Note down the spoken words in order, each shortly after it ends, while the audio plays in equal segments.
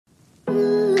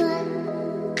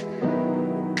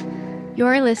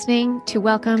You're listening to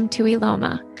Welcome to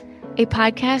Eloma, a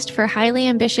podcast for highly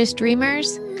ambitious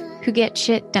dreamers who get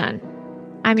shit done.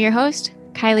 I'm your host,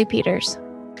 Kylie Peters.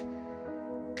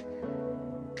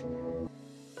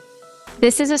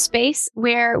 This is a space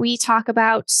where we talk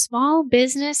about small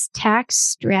business tax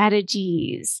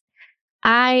strategies.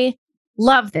 I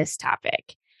love this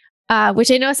topic, which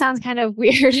I know sounds kind of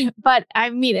weird, but I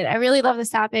mean it. I really love this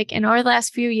topic. And over the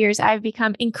last few years, I've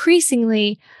become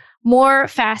increasingly more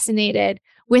fascinated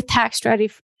with tax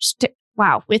strategy.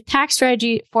 With tax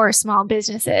strategy for small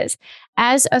businesses.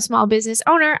 As a small business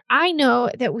owner, I know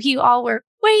that we all work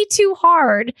way too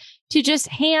hard to just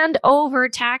hand over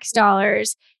tax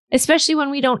dollars, especially when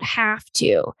we don't have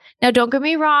to. Now, don't get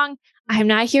me wrong. I'm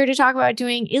not here to talk about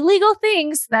doing illegal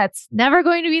things. That's never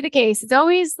going to be the case. It's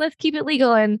always, let's keep it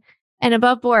legal and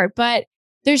above board. But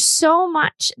there's so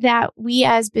much that we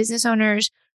as business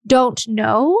owners don't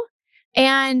know,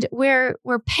 and we're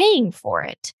paying for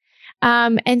it.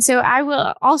 And so I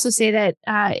will also say that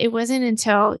it wasn't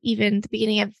until even the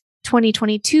beginning of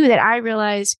 2022 that I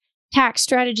realized tax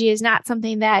strategy is not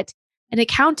something that an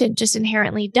accountant just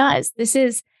inherently does. This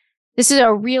is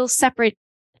a real separate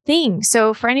thing.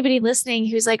 So for anybody listening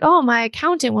who's like, oh, my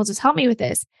accountant will just help me with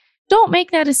this, don't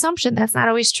make that assumption. That's not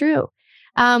always true.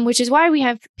 Which is why we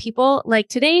have people like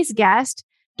today's guest,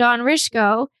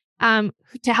 Hryshko,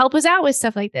 to help us out with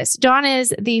stuff like this. Dawn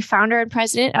is the founder and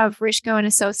president of Hryshko and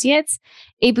Associates,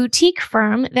 a boutique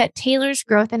firm that tailors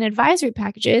growth and advisory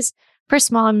packages for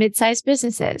small and mid-sized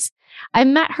businesses. I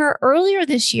met her earlier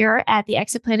this year at the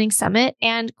Exit Planning Summit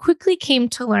and quickly came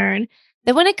to learn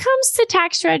that when it comes to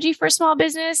tax strategy for small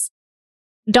business,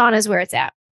 Dawn is where it's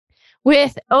at.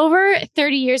 With over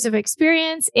 30 years of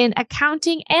experience in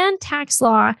accounting and tax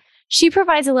law, she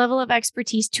provides a level of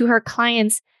expertise to her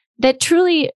clients that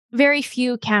truly very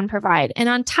few can provide. And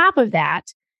on top of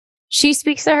that, she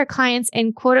speaks to her clients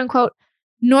in quote unquote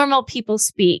normal people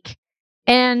speak.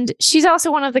 And she's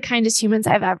also one of the kindest humans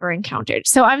I've ever encountered.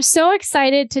 So I'm so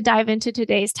excited to dive into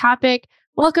today's topic.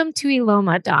 Welcome to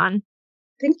Eloma, Dawn.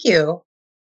 Thank you.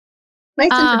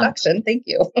 Nice introduction. Thank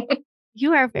you.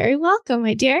 You are very welcome,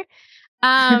 my dear.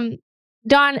 Dawn,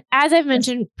 as I've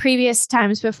mentioned previous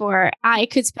times before, I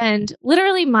could spend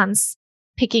literally months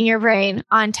picking your brain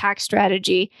on tax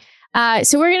strategy.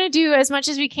 So we're going to do as much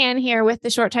as we can here with the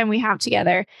short time we have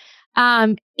together.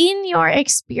 In your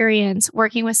experience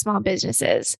working with small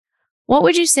businesses, what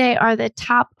would you say are the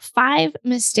top 5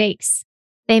 mistakes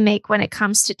they make when it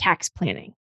comes to tax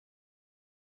planning?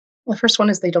 Well, the first one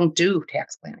is they don't do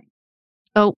tax planning.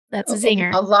 Oh, that's a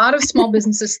zinger. A lot of small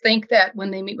businesses think that when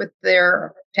they meet with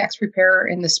their tax preparer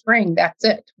in the spring, that's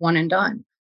it, one and done.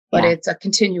 But it's a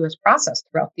continuous process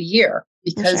throughout the year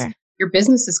because your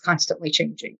business is constantly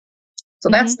changing. So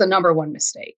that's the number one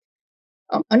mistake.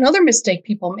 Another mistake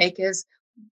people make is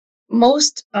I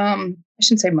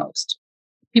shouldn't say most,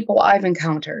 people I've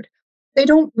encountered, they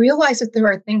don't realize that there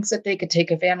are things that they could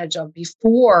take advantage of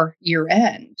before year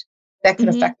end that could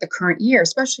affect the current year,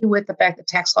 especially with the fact that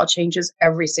tax law changes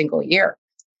every single year.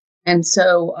 And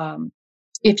so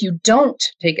if you don't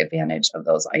take advantage of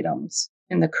those items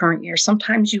in the current year,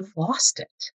 sometimes you've lost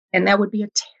it. And that would be a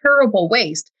terrible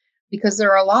waste because there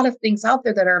are a lot of things out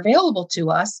there that are available to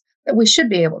us that we should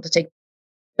be able to take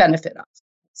benefit of.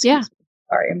 Excuse me.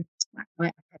 Sorry.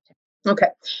 Okay.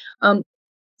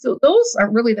 So those are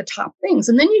really the top things.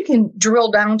 And then you can drill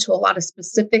down to a lot of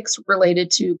specifics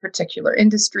related to particular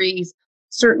industries,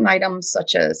 certain items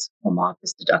such as home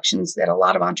office deductions that a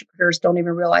lot of entrepreneurs don't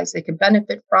even realize they can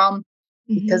benefit from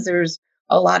because there's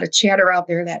a lot of chatter out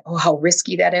there that, oh, how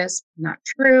risky that is. Not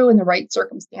true in the right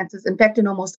circumstances. In fact, in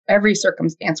almost every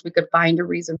circumstance, we could find a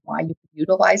reason why you could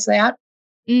utilize that.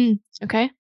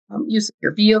 Okay. Use of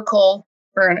your vehicle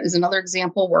is another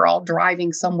example. We're all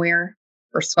driving somewhere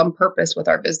for some purpose with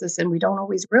our business, and we don't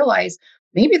always realize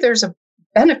maybe there's a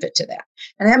benefit to that.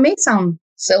 And that may sound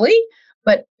silly,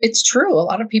 but it's true. A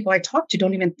lot of people I talk to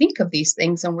don't even think of these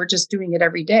things, and we're just doing it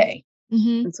every day.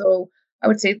 And so I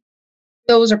would say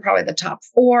those are probably the top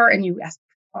 4, and you asked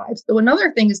for 5. So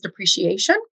another thing is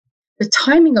depreciation. The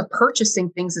timing of purchasing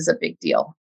things is a big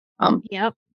deal.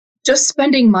 Just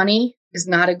spending money is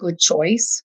not a good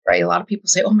choice, right? A lot of people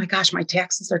say, oh my gosh, my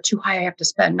taxes are too high, I have to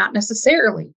spend. Not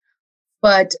necessarily.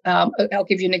 But I'll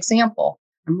give you an example.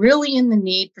 I'm really in the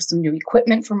need for some new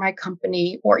equipment for my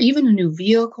company or even a new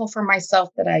vehicle for myself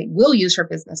that I will use for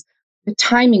business. The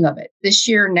timing of it, this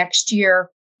year, next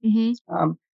year,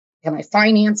 can I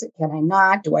finance it? Can I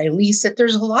not? Do I lease it?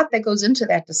 There's a lot that goes into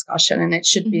that discussion and it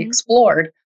should be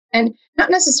explored. And not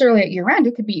necessarily at year end,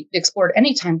 it could be explored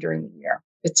anytime during the year.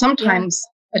 But sometimes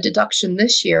a deduction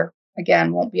this year,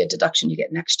 again, won't be a deduction you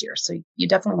get next year. So you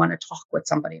definitely want to talk with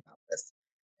somebody about this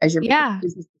as you're making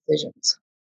business decisions.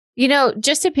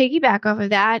 Just to piggyback off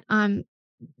of that,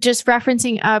 just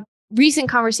referencing a recent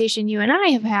conversation you and I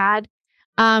have had,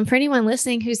 for anyone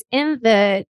listening who's in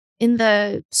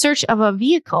the search of a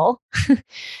vehicle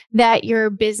that your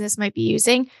business might be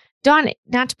using, Dawn,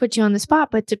 not to put you on the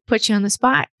spot, but to put you on the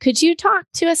spot, could you talk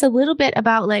to us a little bit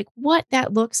about like what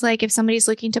that looks like if somebody's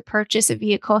looking to purchase a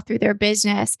vehicle through their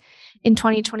business in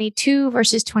 2022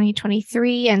 versus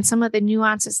 2023 and some of the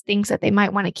nuances, things that they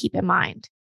might want to keep in mind?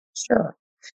 Sure.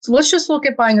 So let's just look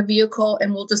at buying a vehicle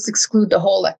and we'll just exclude the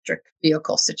whole electric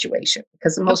vehicle situation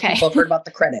because most people have heard about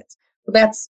the credits. So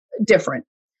that's different.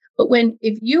 But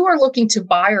if you are looking to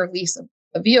buy or lease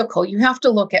a vehicle, you have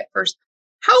to look at first,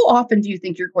 how often do you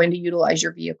think you're going to utilize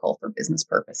your vehicle for business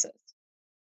purposes?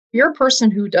 If you're a person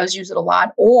who does use it a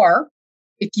lot, or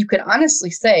if you could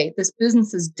honestly say, this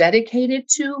business is dedicated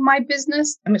to my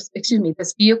business,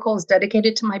 this vehicle is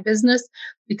dedicated to my business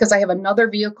because I have another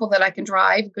vehicle that I can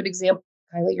drive. Good example,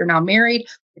 Kylie, you're now married.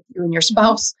 If you and your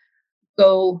spouse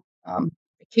go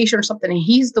vacation or something, and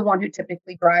he's the one who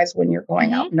typically drives when you're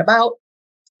going out and about,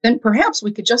 then perhaps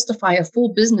we could justify a full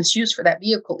business use for that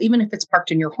vehicle, even if it's parked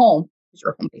in your home, because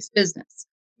you're a home-based business.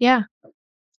 Yeah.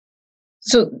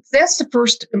 So that's the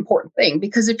first important thing,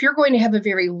 because if you're going to have a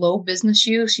very low business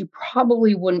use, you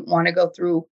probably wouldn't want to go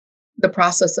through the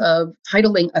process of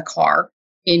titling a car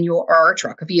or a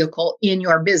truck, a vehicle in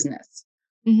your business.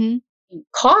 The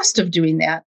cost of doing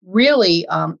that really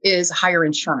is higher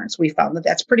insurance. We found that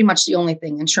that's pretty much the only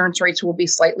thing. Insurance rates will be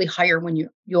slightly higher when you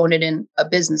own it in a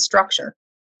business structure.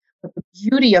 But the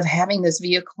beauty of having this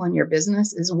vehicle in your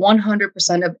business is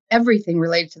 100% of everything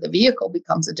related to the vehicle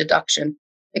becomes a deduction,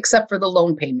 except for the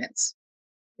loan payments.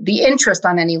 The interest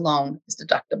on any loan is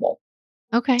deductible.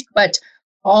 Okay. But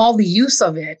all the use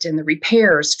of it and the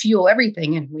repairs, fuel,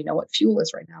 everything, and we know what fuel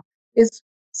is right now, is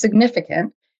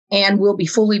significant and will be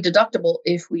fully deductible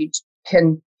if we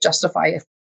can justify a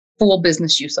full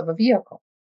business use of a vehicle.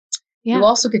 Yeah. You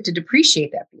also get to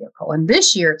depreciate that vehicle. And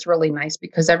this year it's really nice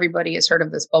because everybody has heard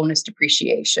of this bonus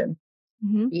depreciation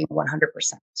being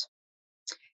 100%.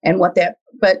 And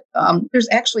there's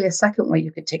actually a second way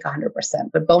you could take 100%,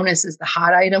 but bonus is the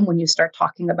hot item when you start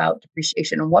talking about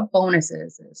depreciation. And what bonus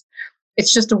is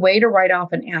it's just a way to write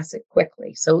off an asset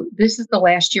quickly. So this is the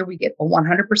last year we get a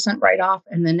 100% write-off,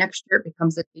 and the next year it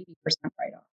becomes an 80%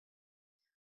 write-off.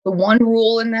 The one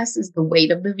rule in this is the weight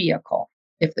of the vehicle.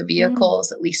 If the vehicle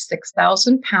is at least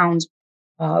 6,000 pounds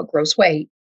gross weight,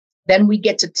 then we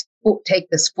get to take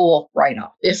this full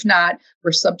write-off. If not,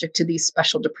 we're subject to these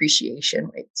special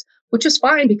depreciation rates, which is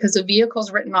fine because the vehicle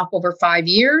is written off over 5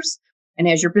 years. And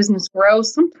as your business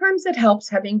grows, sometimes it helps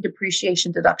having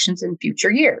depreciation deductions in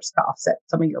future years to offset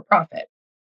some of your profit.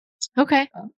 Okay.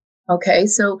 Okay.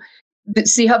 So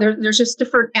see how there's just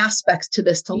different aspects to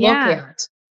this to look at.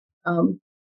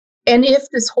 And if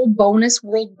this whole bonus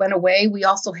world went away, we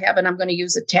also have, and I'm going to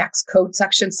use a tax code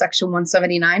section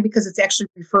 179, because it's actually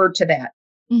referred to that.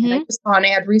 And I just saw an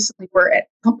ad recently where a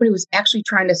company was actually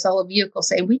trying to sell a vehicle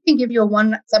saying, we can give you a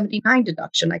 179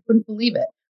 deduction. I couldn't believe it.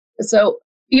 So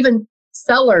even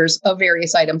sellers of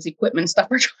various items, equipment, stuff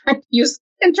are trying to use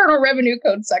Internal Revenue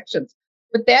Code sections.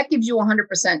 But that gives you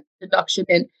 100% deduction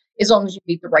in as long as you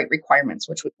meet the right requirements,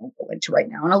 which we won't go into right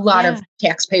now. And a lot of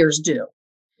taxpayers do.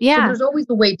 Yeah. So there's always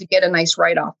a way to get a nice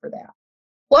write-off for that.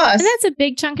 Plus, and that's a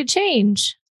big chunk of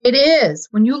change. It is.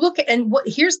 When you look at,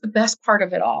 here's the best part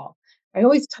of it all. I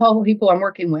always tell people I'm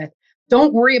working with,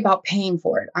 don't worry about paying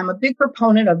for it. I'm a big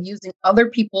proponent of using other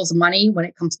people's money when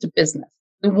it comes to business.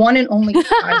 The one and only time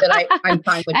that I'm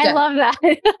fine with that. I love that.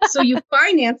 So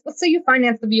let's say you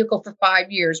finance the vehicle for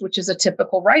 5 years, which is a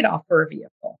typical write-off for a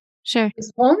vehicle. Sure.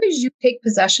 As long as you take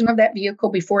possession of that vehicle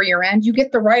before year end, you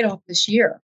get the write-off this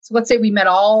year. So let's say we met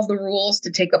all the rules to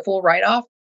take a full write-off.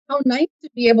 How nice to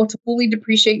be able to fully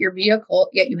depreciate your vehicle,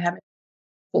 yet you haven't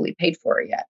fully paid for it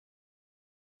yet.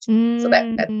 So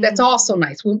that's also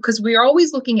nice, because we are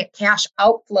always looking at cash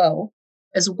outflow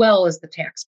as well as the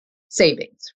tax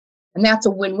savings. And that's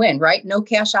a win-win, right? No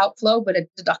cash outflow, but a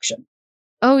deduction.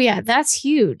 Oh, yeah. That's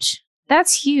huge.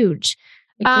 That's huge.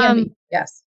 It can be,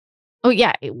 yes. Oh,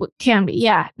 yeah. It can be.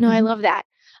 Yeah. No, I love that.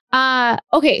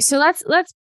 Okay. So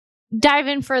let's dive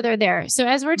in further there. So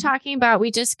as we're talking about,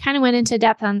 we just kind of went into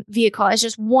depth on vehicle as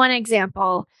just one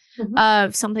example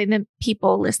of something that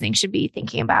people listening should be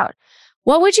thinking about.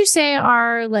 What would you say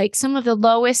are like some of the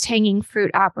lowest hanging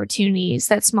fruit opportunities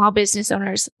that small business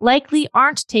owners likely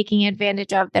aren't taking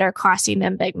advantage of that are costing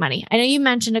them big money? I know you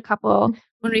mentioned a couple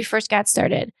when we first got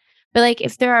started, but like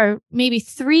if there are maybe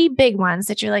 3 big ones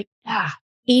that you're like,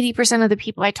 80% of the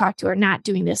people I talk to are not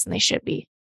doing this and they should be.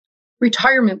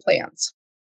 Retirement plans.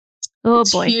 Oh,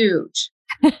 it's boy. Huge.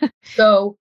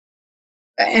 So,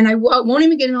 and I won't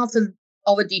even get into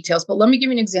all the details, but let me give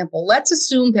you an example. Let's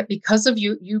assume that because of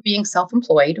you being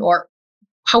self-employed or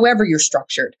however you're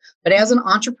structured, but as an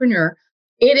entrepreneur,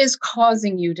 it is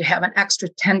causing you to have an extra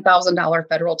 $10,000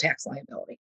 federal tax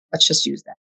liability. Let's just use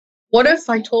that. What if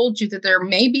I told you that there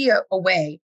may be a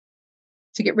way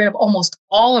to get rid of almost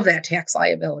all of that tax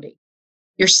liability?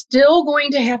 You're still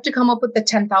going to have to come up with the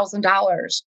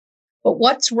 $10,000. But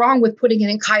what's wrong with putting it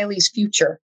in Kylie's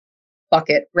future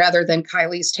bucket rather than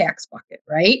Kylie's tax bucket,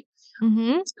 right?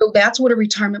 Mm-hmm. So that's what a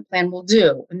retirement plan will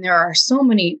do. And there are so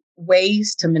many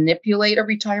ways to manipulate a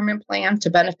retirement plan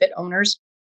to benefit owners.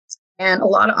 And a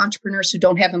lot of entrepreneurs who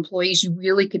don't have employees, you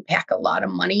really could pack a lot of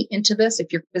money into this.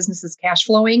 If your business is cash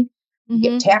flowing, you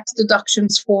get tax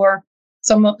deductions for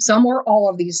some or all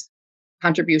of these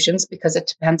contributions because it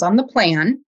depends on the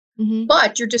plan.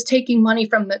 But you're just taking money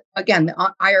from the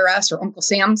IRS or Uncle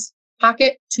Sam's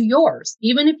pocket to yours.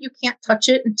 Even if you can't touch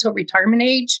it until retirement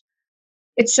age,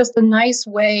 it's just a nice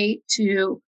way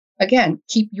to, again,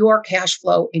 keep your cash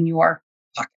flow in your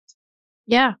pocket.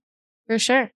 Yeah, for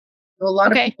sure. So a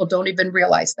lot of people don't even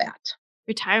realize that.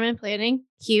 Retirement planning,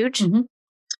 huge.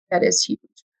 That is huge.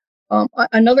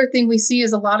 Another thing we see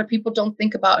is a lot of people don't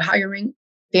think about hiring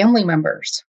family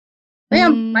members.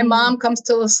 My mom comes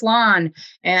to the salon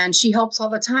and she helps all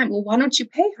the time. Well, why don't you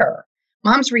pay her?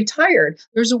 Mom's retired.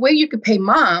 There's a way you could pay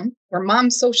mom where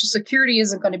mom's Social Security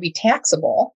isn't going to be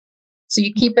taxable. So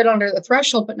you keep it under the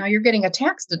threshold, but now you're getting a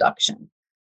tax deduction.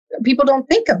 People don't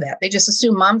think of that. They just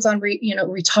assume mom's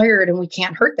retired and we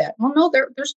can't hurt that. Well, no,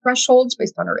 there's thresholds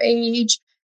based on her age.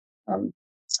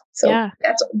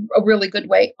 That's a really good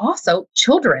way. Also,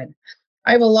 children.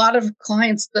 I have a lot of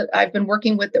clients that I've been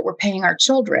working with that we're paying our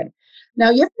children. Now,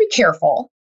 you have to be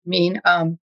careful. I mean,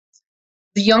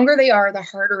 the younger they are, the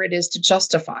harder it is to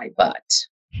justify. But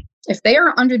if they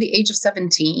are under the age of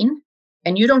 17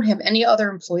 and you don't have any other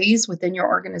employees within your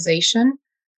organization,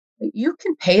 you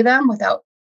can pay them without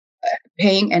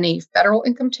paying any federal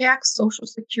income tax, Social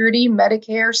Security,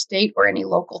 Medicare, state, or any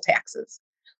local taxes.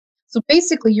 So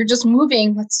basically, you're just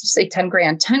moving, let's just say 10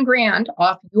 grand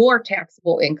off your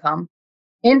taxable income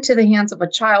into the hands of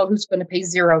a child who's going to pay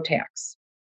zero tax.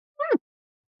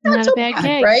 Not so bad,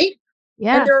 right?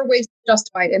 Yeah. And there are ways to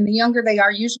justify it. And the younger they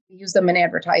are, usually use them in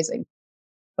advertising.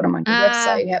 Put them on your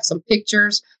website, have some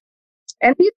pictures.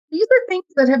 And these are things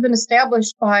that have been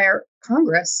established by our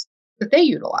Congress that they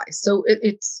utilize. So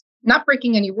it's not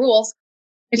breaking any rules.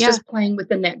 It's just playing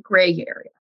within that gray area.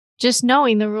 Just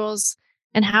knowing the rules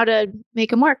and how to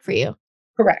make them work for you.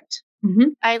 Correct.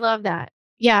 I love that.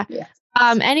 Yeah.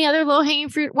 Any other low-hanging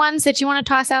fruit ones that you want to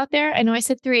toss out there? I know I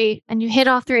said 3 and you hit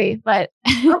all 3, but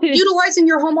utilizing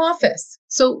your home office.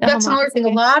 So that's another thing. A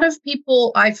lot of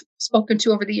people I've spoken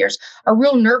to over the years are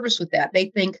real nervous with that. They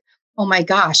think, oh my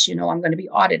gosh, I'm going to be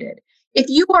audited. If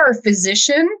you are a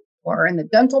physician or in the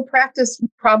dental practice, you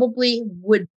probably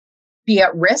would be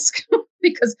at risk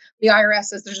because the IRS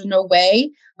says there's no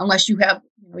way unless you have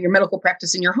your medical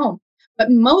practice in your home. But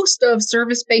most of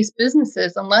service-based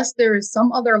businesses, unless there is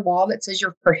some other law that says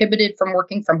you're prohibited from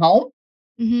working from home,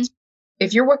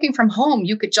 if you're working from home,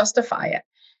 you could justify it.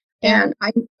 And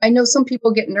I know some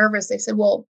people get nervous. They said,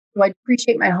 well, do I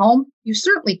depreciate my home? You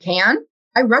certainly can.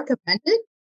 I recommend it.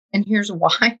 And here's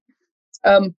why.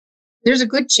 There's a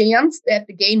good chance that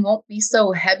the gain won't be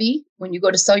so heavy when you go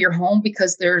to sell your home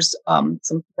because there's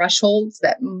some thresholds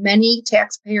that many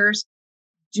taxpayers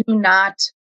do not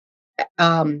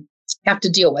have to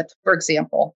deal with. For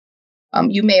example,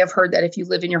 you may have heard that if you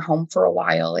live in your home for a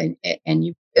while and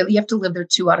you have to live there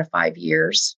 2 out of 5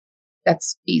 years,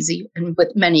 that's easy and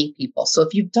with many people. So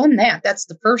if you've done that, that's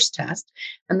the first test.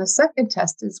 And the second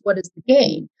test is what is the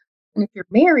gain? And if you're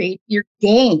married, your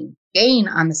gain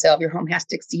on the sale of your home has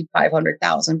to exceed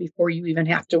 $500,000 before you even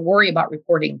have to worry about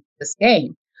reporting this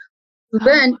gain. So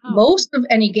then most of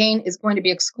any gain is going to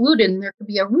be excluded, and there could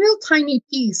be a real tiny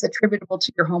piece attributable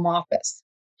to your home office.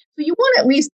 So you want to at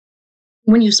least,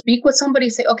 when you speak with somebody,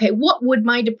 say, okay, what would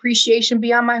my depreciation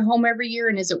be on my home every year,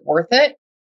 and is it worth it?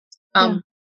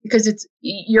 Because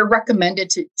you're recommended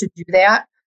to do that.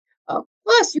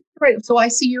 Plus, right. So I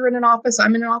see you're in an office.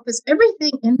 I'm in an office.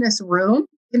 Everything in this room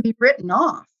can be written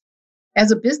off as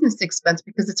a business expense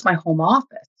because it's my home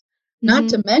office. Not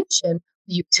to mention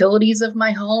the utilities of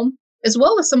my home, as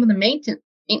well as some of the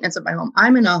maintenance of my home.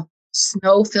 I'm in a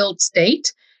snow-filled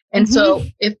state, and so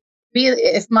if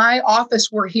my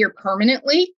office were here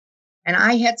permanently, and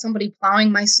I had somebody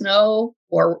plowing my snow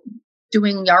or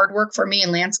doing yard work for me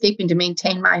and landscaping to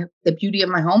maintain the beauty of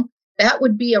my home, that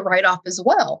would be a write-off as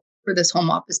well for this home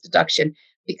office deduction,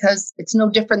 because it's no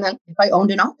different than if I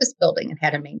owned an office building and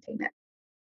had to maintain it.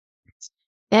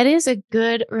 That is a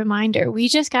good reminder. We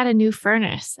just got a new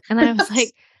furnace, and I was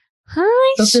like,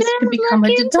 I so should this could become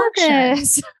a deduction.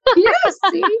 Yes,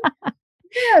 see?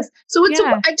 Yes. So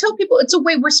I tell people it's a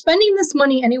way we're spending this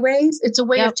money anyways. It's a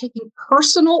way of taking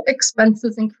personal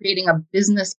expenses and creating a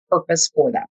business purpose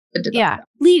for them. Yeah.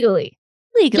 Legally.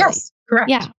 Yes, correct.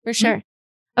 Yeah, for sure.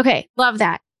 Mm-hmm. Okay. Love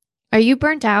that. Are you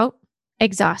burnt out,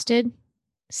 exhausted,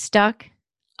 stuck,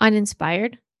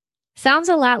 uninspired? Sounds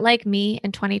a lot like me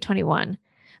in 2021,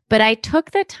 but I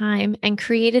took the time and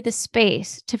created the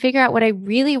space to figure out what I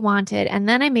really wanted, and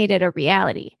then I made it a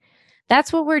reality.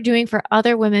 That's what we're doing for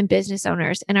other women business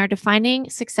owners in our Defining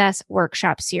Success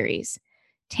Workshop series.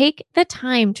 Take the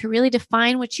time to really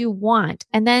define what you want,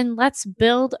 and then let's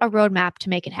build a roadmap to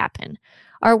make it happen.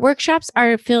 Our workshops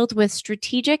are filled with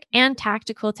strategic and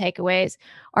tactical takeaways,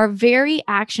 are very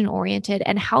action-oriented,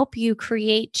 and help you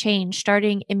create change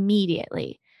starting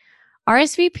immediately.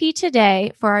 RSVP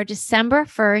today for our December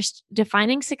 1st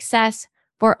Defining Success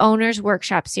for Owners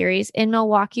Workshop series in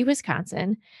Milwaukee,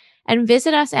 Wisconsin, and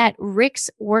visit us at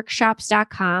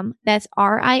rixworkshops.com. That's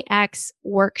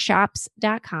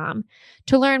RIXworkshops.com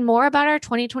to learn more about our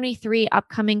 2023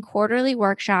 upcoming quarterly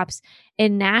workshops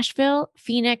in Nashville,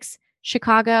 Phoenix,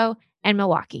 Chicago, and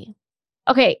Milwaukee.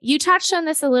 Okay, you touched on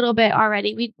this a little bit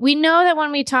already. We know that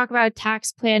when we talk about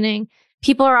tax planning,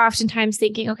 people are oftentimes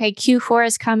thinking, okay, Q4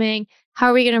 is coming.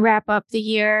 How are we going to wrap up the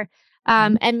year?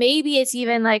 And maybe it's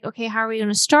even like, okay, how are we going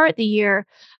to start the year?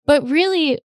 But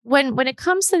really, when it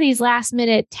comes to these last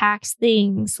minute tax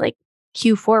things, like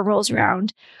Q4 rolls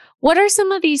around, what are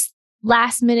some of these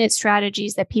last minute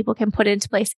strategies that people can put into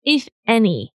place, if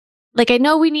any? Like, I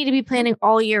know we need to be planning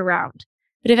all year round,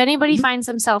 but if anybody finds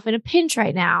themselves in a pinch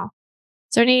right now,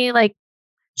 is there any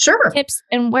tips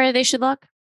and where they should look?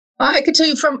 I could tell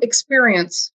you from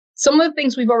experience, some of the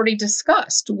things we've already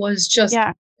discussed was just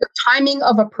the timing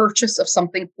of a purchase of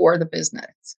something for the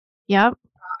business. Yep.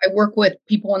 I work with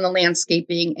people in the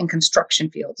landscaping and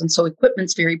construction fields, and so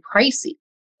equipment's very pricey.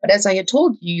 But as I had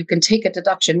told you, you can take a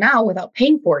deduction now without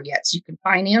paying for it yet. So you can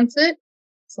finance it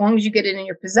as long as you get it in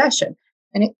your possession.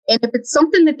 And if it's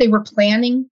something that they were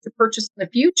planning to purchase in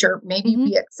the future, maybe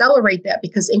we accelerate that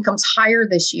because income's higher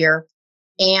this year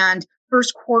and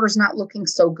first quarter's not looking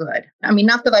so good. I mean,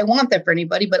 not that I want that for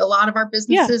anybody, but a lot of our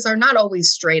businesses are not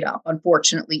always straight up,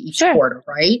 unfortunately, each quarter,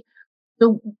 right?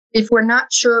 So if we're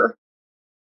not sure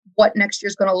what next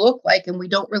year's going to look like and we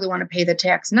don't really want to pay the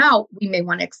tax now, we may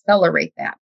want to accelerate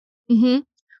that.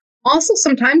 Also,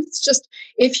 sometimes it's just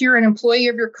if you're an employee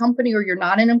of your company or you're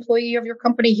not an employee of your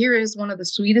company, here is one of the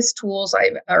sweetest tools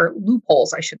or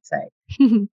loopholes, I should say,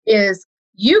 is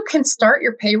you can start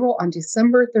your payroll on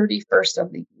December 31st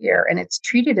of the year, and it's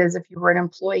treated as if you were an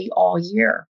employee all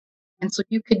year. And so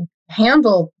you could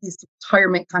handle these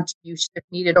retirement contributions if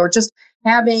needed, or just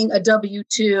having a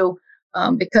W-2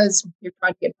 because you're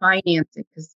trying to get financing,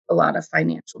 because a lot of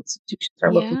financial institutions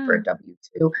are looking for a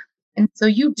W-2. And so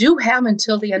you do have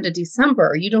until the end of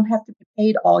December. You don't have to be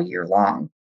paid all year long.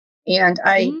 And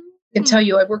I can tell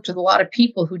you, I've worked with a lot of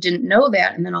people who didn't know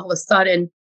that. And then all of a sudden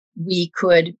we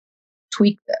could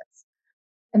tweak this.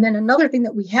 And then another thing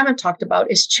that we haven't talked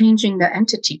about is changing the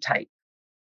entity type.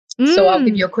 So I'll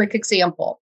give you a quick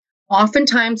example.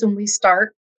 Oftentimes when we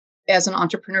start as an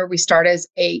entrepreneur, we start as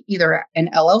either an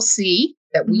LLC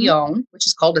that we own, which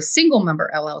is called a single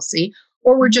member LLC,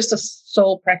 or we're just a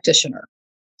sole practitioner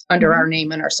under our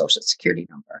name and our social security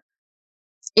number.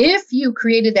 If you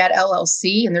created that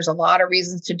LLC, and there's a lot of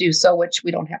reasons to do so, which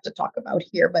we don't have to talk about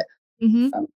here, but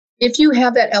if you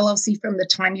have that LLC from the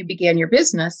time you began your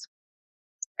business,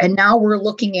 and now we're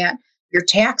looking at your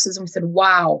taxes, and we said,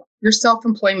 wow, your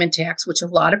self-employment tax, which a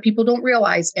lot of people don't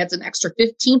realize, adds an extra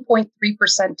 15.3%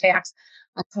 tax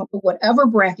on top of whatever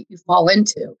bracket you fall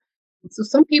into. And so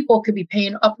some people could be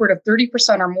paying upward of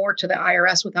 30% or more to the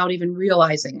IRS without even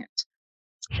realizing it.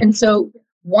 And so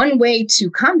one way to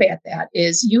combat that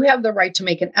is you have the right to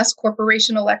make an S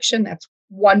corporation election. That's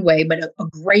one way, but a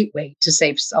great way to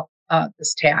save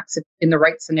this tax in the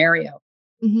right scenario.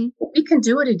 We can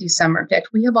do it in December. In fact,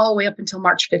 we have all the way up until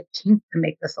March 15th to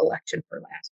make this election for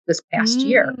this past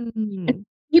year. And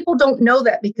people don't know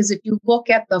that, because if you look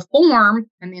at the form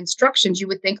and the instructions, you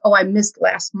would think, oh, I missed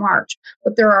last March.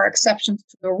 But there are exceptions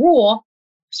to the rule.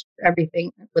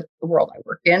 Everything with the world I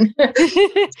work in.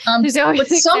 There's always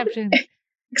an exception.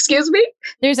 Excuse me?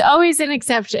 There's always an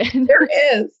exception. There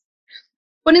is.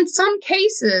 But in some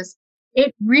cases,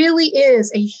 it really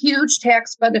is a huge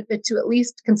tax benefit to at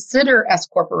least consider S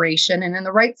corporation. And in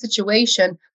the right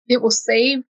situation, it will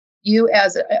save you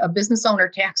as a business owner,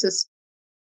 taxes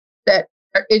that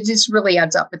it just really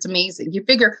adds up. It's amazing. You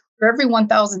figure for every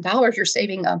 $1,000, you're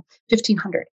saving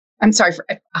 1,500. I'm sorry, for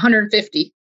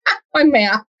 150. My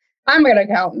math. I'm an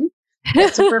accountant.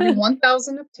 So for every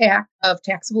 1,000 of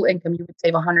taxable income, you would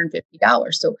save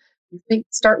 $150. So you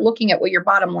start looking at what your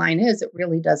bottom line is. It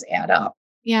really does add up.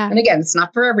 Yeah. And again, it's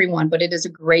not for everyone, but it is a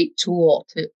great tool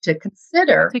to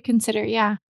consider.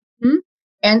 Yeah. Mm-hmm.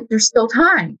 And there's still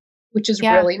time, which is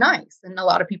really nice. And a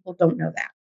lot of people don't know that.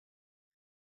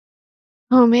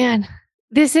 Oh man,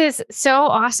 this is so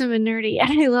awesome and nerdy.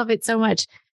 I love it so much.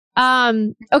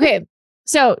 Okay.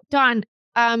 So Dawn,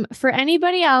 for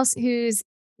anybody else who's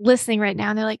listening right now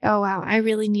and they're like, oh wow, I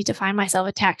really need to find myself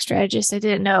a tax strategist. I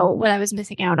didn't know what I was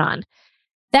missing out on.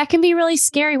 That can be really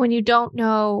scary when you don't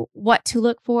know what to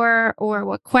look for or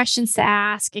what questions to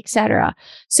ask, etc.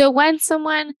 So when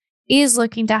someone is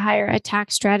looking to hire a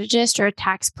tax strategist or a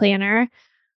tax planner,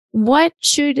 what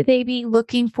should they be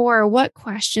looking for? Or what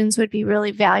questions would be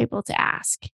really valuable to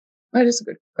ask? That is a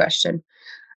good question.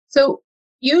 So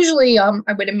usually,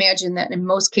 I would imagine that in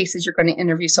most cases, you're going to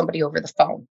interview somebody over the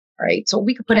phone, right? So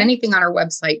we could put anything on our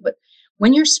website, but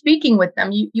when you're speaking with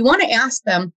them, you want to ask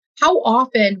them, how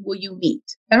often will you meet?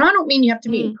 And I don't mean you have to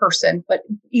meet in person, but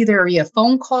either via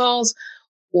phone calls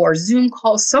or Zoom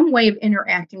calls, some way of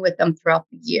interacting with them throughout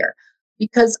the year.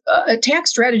 Because a tax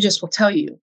strategist will tell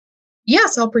you,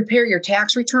 yes, I'll prepare your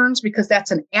tax returns because that's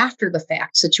an after the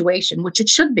fact situation, which it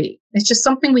should be. It's just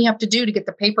something we have to do to get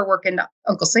the paperwork into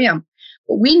Uncle Sam.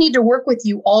 But we need to work with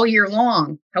you all year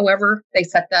long, however they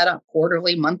set that up,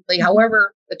 quarterly, monthly,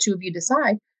 however the two of you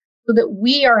decide, so that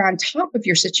we are on top of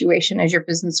your situation as your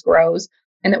business grows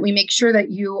and that we make sure that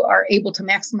you are able to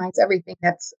maximize everything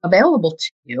that's available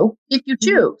to you if you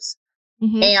choose.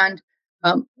 And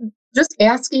just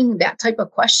asking that type of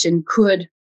question could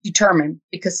determine,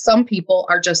 because some people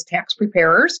are just tax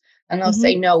preparers and they'll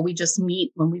say, no, we just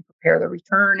meet when we prepare the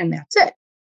return and that's it.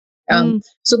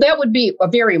 So that would be a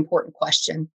very important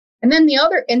question. And then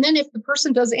if the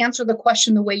person does answer the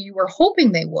question the way you were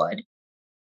hoping they would,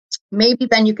 maybe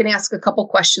then you can ask a couple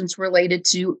questions related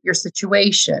to your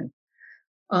situation.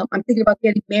 I'm thinking about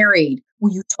getting married.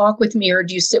 Will you talk with me or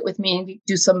do you sit with me and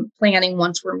do some planning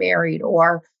once we're married?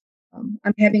 Or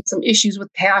I'm having some issues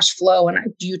with cash flow and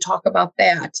do you talk about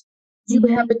that? Do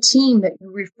you have a team that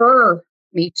you refer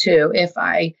me to if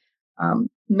I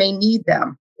may need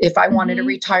them? If I wanted a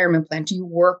retirement plan, do you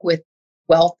work with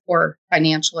wealth or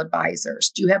financial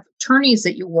advisors? Do you have attorneys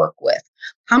that you work with?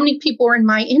 How many people are in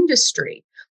my industry?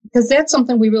 Because that's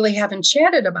something we really haven't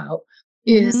chatted about,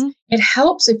 is it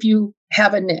helps if you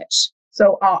have a niche.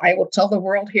 So I will tell the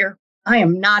world here, I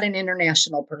am not an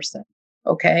international person.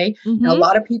 Okay. Now, a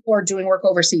lot of people are doing work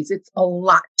overseas. It's a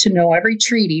lot to know every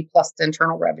treaty plus the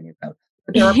Internal Revenue Code.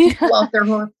 But there are people out there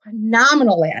who are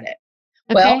phenomenal at it.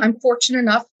 Well, I'm fortunate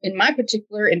enough in my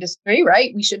particular industry,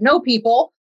 right? We should know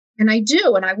people. And I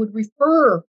do. And I would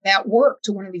refer that work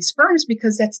to one of these firms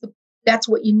because that's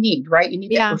what you need, right? You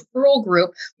need that referral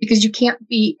group because you can't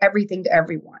be everything to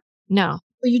everyone. No.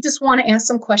 So you just want to ask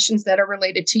some questions that are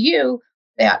related to you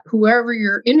that whoever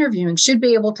you're interviewing should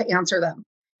be able to answer them.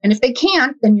 And if they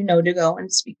can't, then you know to go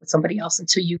and speak with somebody else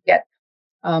until you get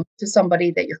to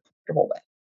somebody that you're comfortable with.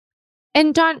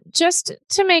 And Dawn, just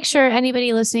to make sure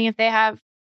anybody listening, if they have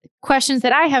questions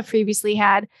that I have previously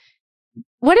had,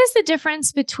 what is the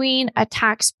difference between a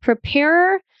tax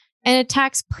preparer and a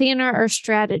tax planner or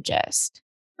strategist?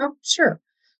 Oh, sure.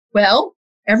 Well,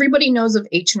 everybody knows of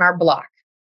H&R Block.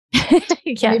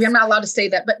 Yes. Maybe I'm not allowed to say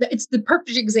that, but it's the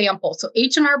perfect example. So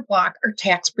H&R Block are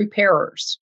tax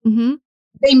preparers.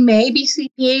 They may be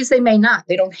CPAs, they may not.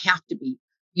 They don't have to be.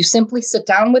 You simply sit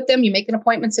down with them, you make an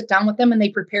appointment, sit down with them, and they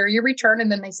prepare your return, and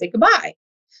then they say goodbye.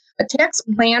 A tax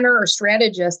planner or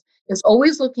strategist is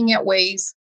always looking at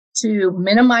ways to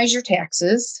minimize your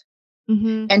taxes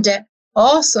and to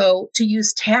also to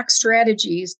use tax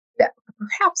strategies that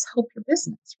perhaps help your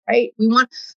business, right? We want,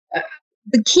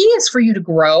 the key is for you to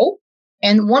grow.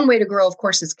 And one way to grow, of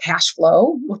course, is cash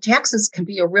flow. Well, taxes can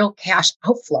be a real cash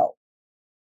outflow.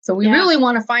 So we really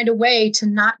want to find a way to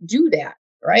not do that,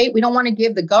 right? We don't want to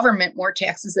give the government more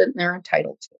taxes than they're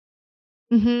entitled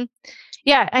to.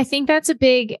 Yeah, I think that's a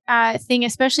big thing,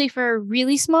 especially for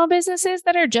really small businesses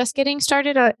that are just getting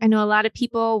started. I know a lot of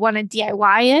people want to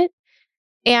DIY it.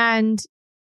 And,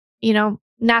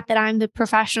 not that I'm the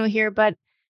professional here, but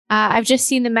I've just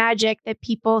seen the magic that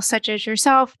people such as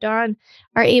yourself, Dawn,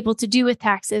 are able to do with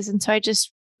taxes. And so I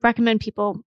just recommend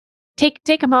people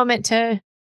take a moment to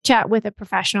chat with a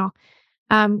professional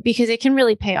because it can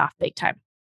really pay off big time.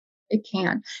 It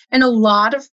can. And a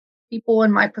lot of people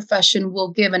in my profession will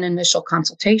give an initial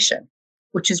consultation.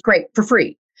 which is great, for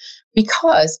free,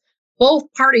 because both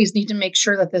parties need to make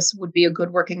sure that this would be a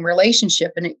good working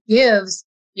relationship. And it gives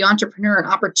the entrepreneur an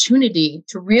opportunity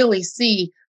to really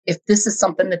see if this is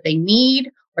something that they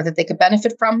need or that they could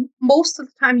benefit from. Most of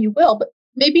the time you will, but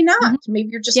maybe not. Mm-hmm. Maybe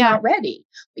you're just not ready.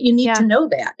 But you need to know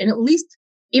that. And at least,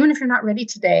 even if you're not ready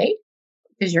today,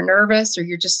 because you're nervous or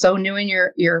you're just so new in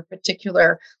your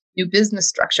particular new business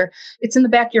structure, it's in the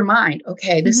back of your mind.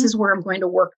 Okay, this is where I'm going to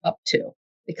work up to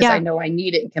because I know I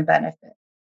need it and can benefit.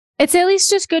 It's at least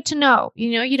just good to know.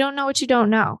 You don't know what you don't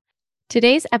know.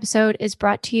 Today's episode is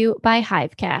brought to you by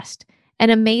Hivecast, an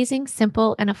amazing,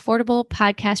 simple, and affordable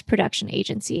podcast production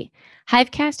agency.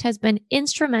 Hivecast has been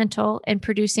instrumental in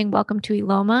producing Welcome to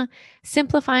Eloma,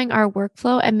 simplifying our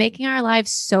workflow and making our lives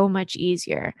so much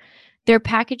easier. Their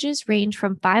packages range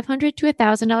from $500 to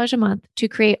 $1,000 a month to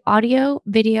create audio,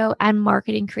 video, and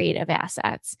marketing creative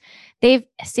assets. They've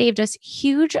saved us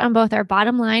huge on both our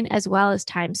bottom line as well as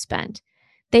time spent.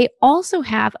 They also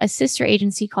have a sister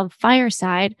agency called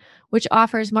Fireside, which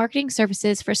offers marketing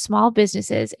services for small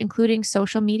businesses, including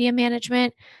social media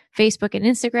management, Facebook and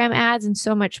Instagram ads, and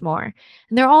so much more.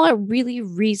 And they're all at really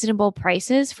reasonable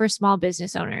prices for small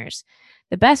business owners.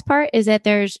 The best part is that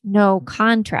there's no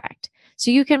contract, so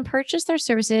you can purchase their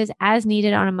services as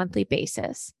needed on a monthly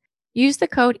basis. Use the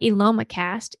code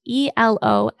ELOMACAST,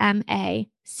 ELOMACAST,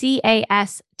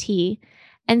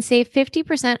 and save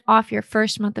 50% off your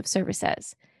first month of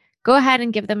services. Go ahead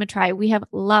and give them a try. We have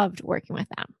loved working with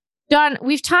them. Dawn,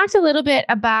 we've talked a little bit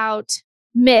about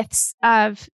myths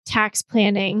of tax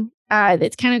planning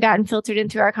that's kind of gotten filtered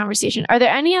into our conversation. Are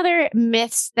there any other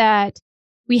myths that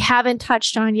we haven't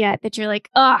touched on yet that you're like,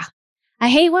 I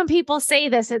hate when people say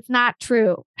this, it's not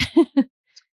true?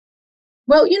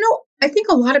 Well, I think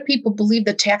a lot of people believe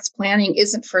that tax planning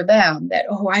isn't for them, that,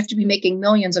 I have to be making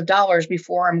millions of dollars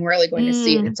before I'm really going to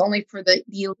see it. It's only for the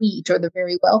elite or the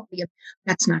very wealthy. And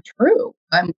that's not true.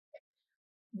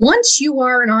 Once you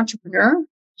are an entrepreneur,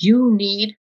 you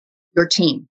need your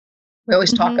team. We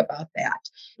always talk about that.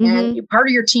 And part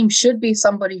of your team should be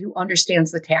somebody who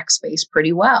understands the tax space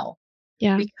pretty well.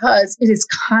 Yeah. Because it is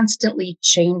constantly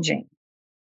changing.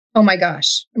 Oh my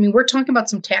gosh. I mean, we're talking about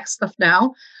some tax stuff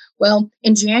now. Well,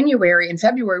 in January and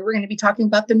February, we're going to be talking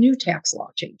about the new tax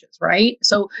law changes, right?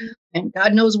 So, and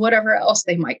God knows whatever else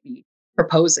they might be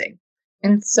proposing.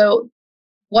 And so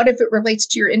what if it relates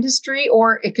to your industry,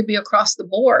 or it could be across the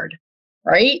board,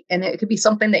 right? And it could be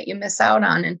something that you miss out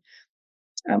on. And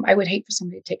I would hate for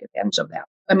somebody to take advantage of that.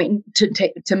 I mean,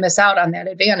 to miss out on that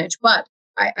advantage. But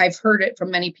I've heard it from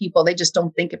many people. They just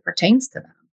don't think it pertains to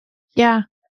them. Yeah.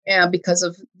 And because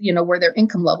of, where their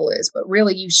income level is. But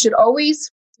really, you should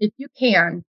always, if you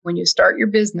can, when you start your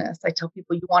business, I tell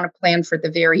people you want to plan for the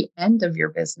very end of your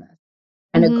business.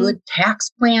 And a good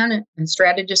tax plan and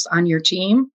strategist on your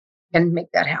team can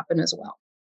make that happen as well.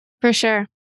 For sure.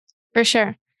 For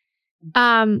sure.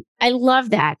 I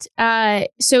love that.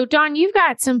 So Dawn, you've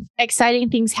got some exciting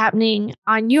things happening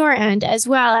on your end as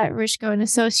well at Hryshko and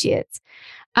Associates.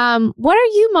 What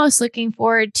are you most looking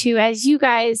forward to as you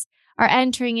guys are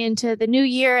entering into the new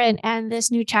year and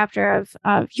this new chapter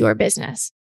of your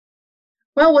business?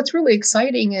 Well, what's really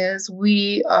exciting is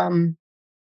we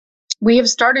have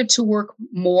started to work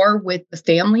more with the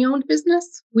family-owned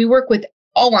business. We work with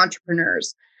all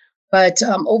entrepreneurs, but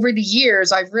over the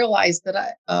years, I've realized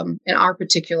that in our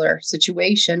particular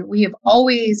situation, we have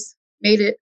always made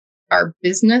it our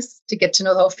business to get to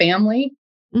know the whole family.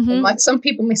 And like some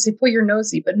people may say, "Boy, you're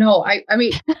nosy," but no, I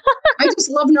mean, I just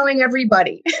love knowing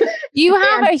everybody. You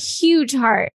have a huge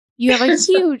heart. You have a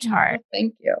huge heart.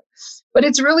 Thank you. But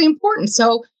it's really important.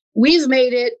 So we've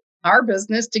made it our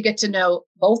business to get to know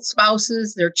both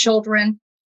spouses, their children,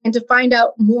 and to find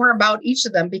out more about each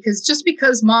of them. Because just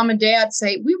because mom and dad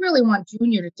say, we really want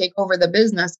Junior to take over the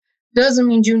business, doesn't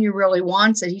mean Junior really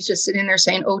wants it. He's just sitting there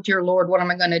saying, oh, dear Lord, what am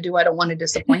I going to do? I don't want to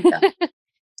disappoint them.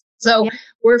 So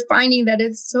we're finding that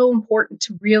it's so important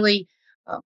to really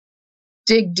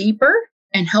dig deeper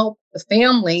and help the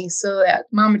family so that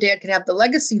mom and dad can have the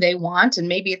legacy they want. And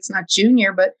maybe it's not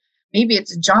Junior, but maybe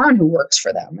it's John who works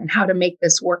for them, and how to make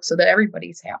this work so that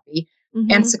everybody's happy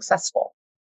and successful.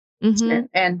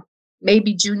 And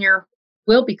maybe Junior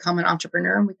will become an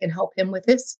entrepreneur and we can help him with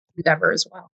his endeavor as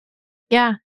well.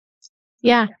 Yeah.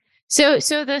 So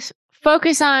this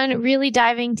focus on really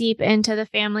diving deep into the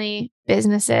family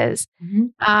businesses.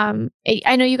 I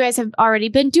know you guys have already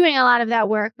been doing a lot of that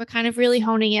work, but kind of really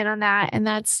honing in on that. And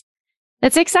that's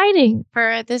exciting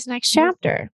for this next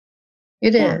chapter.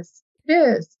 It is.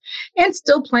 And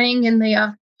still playing in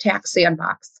the tax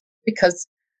sandbox, because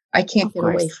I can't get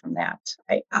away from that.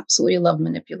 I absolutely love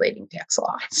manipulating tax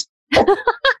laws.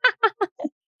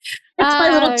 It's my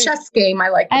little chess game I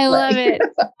like to play. I love it.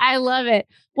 I love it.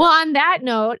 Well, on that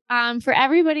note, for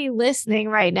everybody listening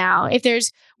right now, if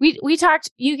there's, we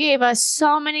talked, you gave us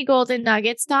so many golden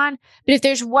nuggets, Dawn, but if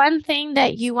there's one thing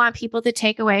that you want people to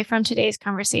take away from today's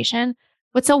conversation,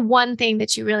 what's the one thing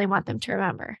that you really want them to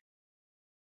remember?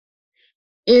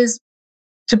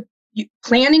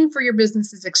 Planning for your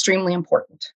business is extremely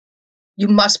important. You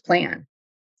must plan.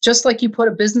 Just like you put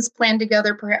a business plan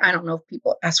together, I don't know if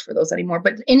people ask for those anymore,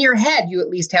 but in your head, you at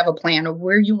least have a plan of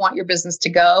where you want your business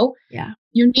to go. Yeah.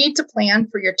 You need to plan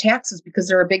for your taxes because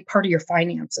they're a big part of your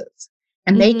finances.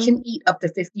 And they can eat up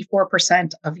to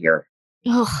 54% of your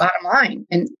bottom line.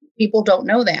 And people don't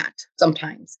know that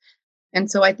sometimes.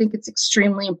 And so I think it's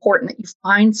extremely important that you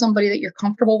find somebody that you're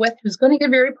comfortable with who's going to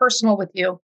get very personal with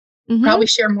you, probably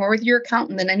share more with your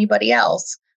accountant than anybody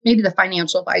else. Maybe the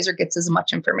financial advisor gets as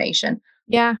much information.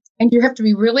 Yeah. And you have to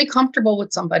be really comfortable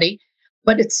with somebody,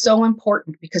 but it's so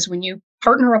important because when you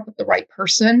partner up with the right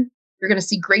person, you're going to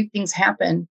see great things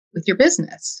happen with your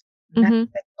business. That will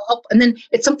help. And then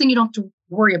it's something you don't have to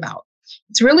worry about.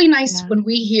 It's really nice when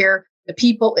we hear the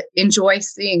people enjoy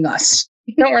seeing us.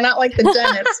 We're not like the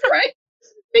dentist, right?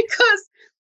 Because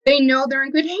they know they're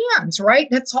in good hands, right?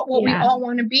 That's what we all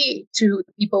want to be to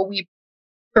the people we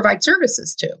provide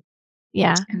services to.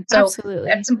 Yeah, and so absolutely.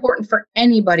 That's important for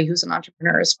anybody who's an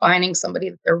entrepreneur, is finding somebody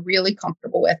that they're really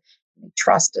comfortable with, and they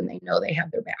trust, and they know they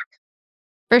have their back.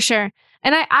 For sure.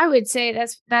 And I would say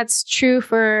that's true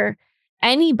for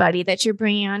anybody that you're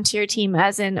bringing onto your team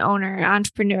as an owner,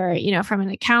 entrepreneur, from an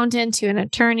accountant to an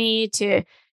attorney to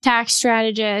tax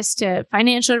strategist to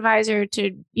financial advisor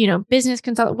to, business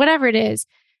consultant, whatever it is,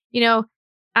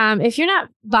 if you're not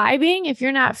vibing, if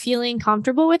you're not feeling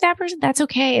comfortable with that person, that's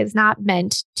okay. It's not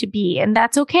meant to be. And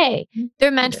that's okay.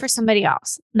 They're meant for somebody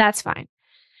else. That's fine.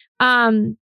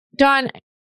 Dawn,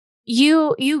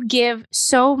 you give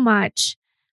so much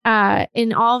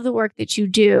in all of the work that you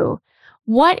do.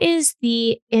 What is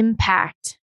the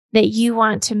impact that you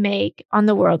want to make on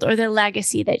the world, or the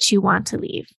legacy that you want to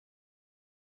leave?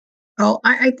 Oh,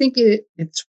 I think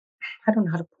it's, I don't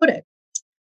know how to put it.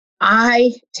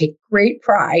 I take great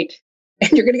pride, and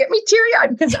you're going to get me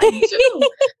teary-eyed because I do.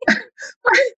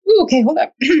 Ooh, okay, hold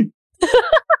up. The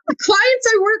clients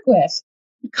I work with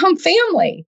become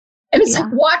family. And it's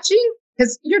like watching,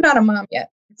 because you're not a mom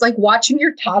yet. It's like watching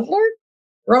your toddler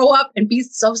grow up and be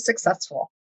so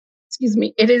successful. Excuse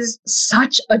me. It is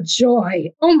such a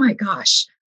joy. Oh my gosh.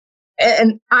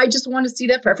 And I just want to see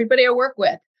that for everybody I work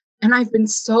with. And I've been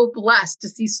so blessed to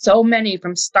see so many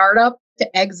from startup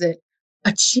to exit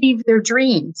achieve their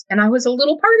dreams. And I was a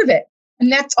little part of it.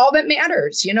 And that's all that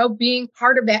matters, being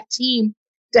part of that team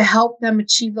to help them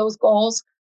achieve those goals.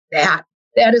 That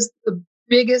is the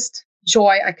biggest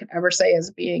joy I could ever say as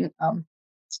being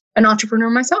an entrepreneur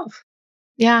myself.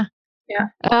 Yeah. Yeah.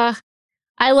 I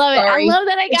love it. Sorry. I love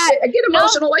that I get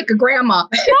emotional like a grandma.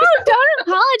 No, don't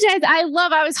apologize. I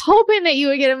was hoping that you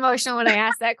would get emotional when I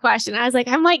asked that question. I was like,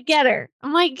 I might get her.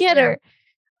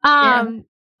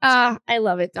 I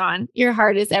love it, Dawn. Your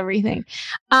heart is everything.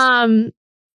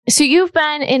 So you've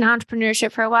been in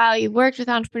entrepreneurship for a while. You've worked with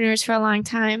entrepreneurs for a long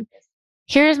time.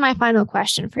 Here's my final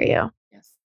question for you.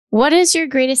 Yes. What is your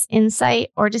greatest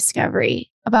insight or discovery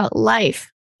about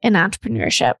life in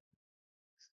entrepreneurship?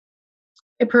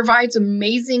 It provides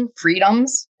amazing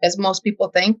freedoms, as most people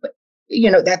think, but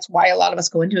that's why a lot of us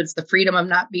go into it. It's the freedom of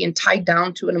not being tied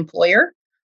down to an employer,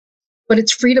 but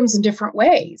it's freedoms in different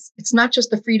ways. It's not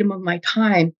just the freedom of my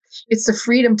time. It's the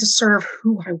freedom to serve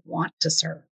who I want to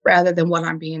serve rather than what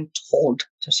I'm being told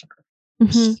to serve.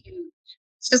 It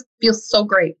just feels so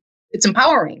great. It's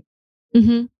empowering.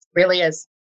 It really is.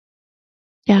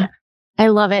 Yeah. I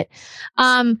love it.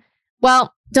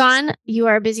 Well, Dawn, you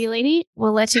are a busy lady.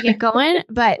 We'll let you get going,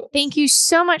 but thank you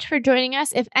so much for joining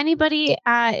us. If anybody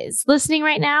is listening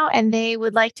right now and they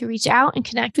would like to reach out and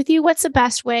connect with you, what's the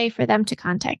best way for them to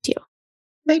contact you?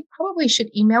 They probably should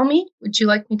email me. Would you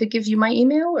like me to give you my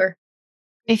email, or?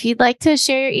 If you'd like to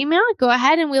share your email, go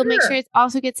ahead and we'll make sure it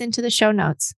also gets into the show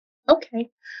notes. Okay.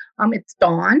 It's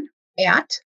Dawn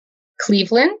at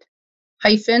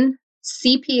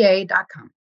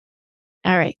cleveland-cpa.com.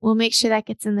 All right. We'll make sure that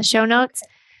gets in the show notes.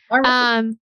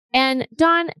 And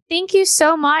Dawn, thank you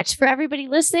so much for everybody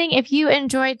listening. If you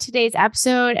enjoyed today's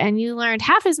episode and you learned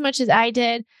half as much as I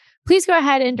did, please go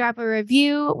ahead and drop a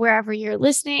review wherever you're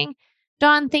listening.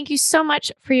 Dawn, thank you so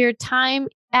much for your time.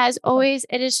 As always,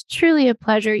 it is truly a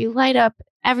pleasure. You light up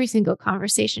every single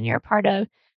conversation you're a part of.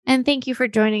 And thank you for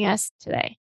joining us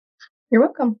today. You're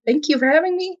welcome. Thank you for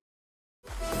having me.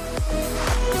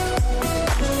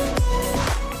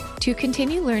 To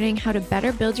continue learning how to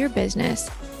better build your business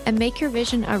and make your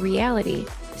vision a reality,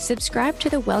 subscribe to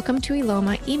the Welcome to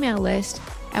Eloma email list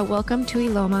at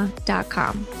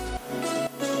welcometoeloma.com.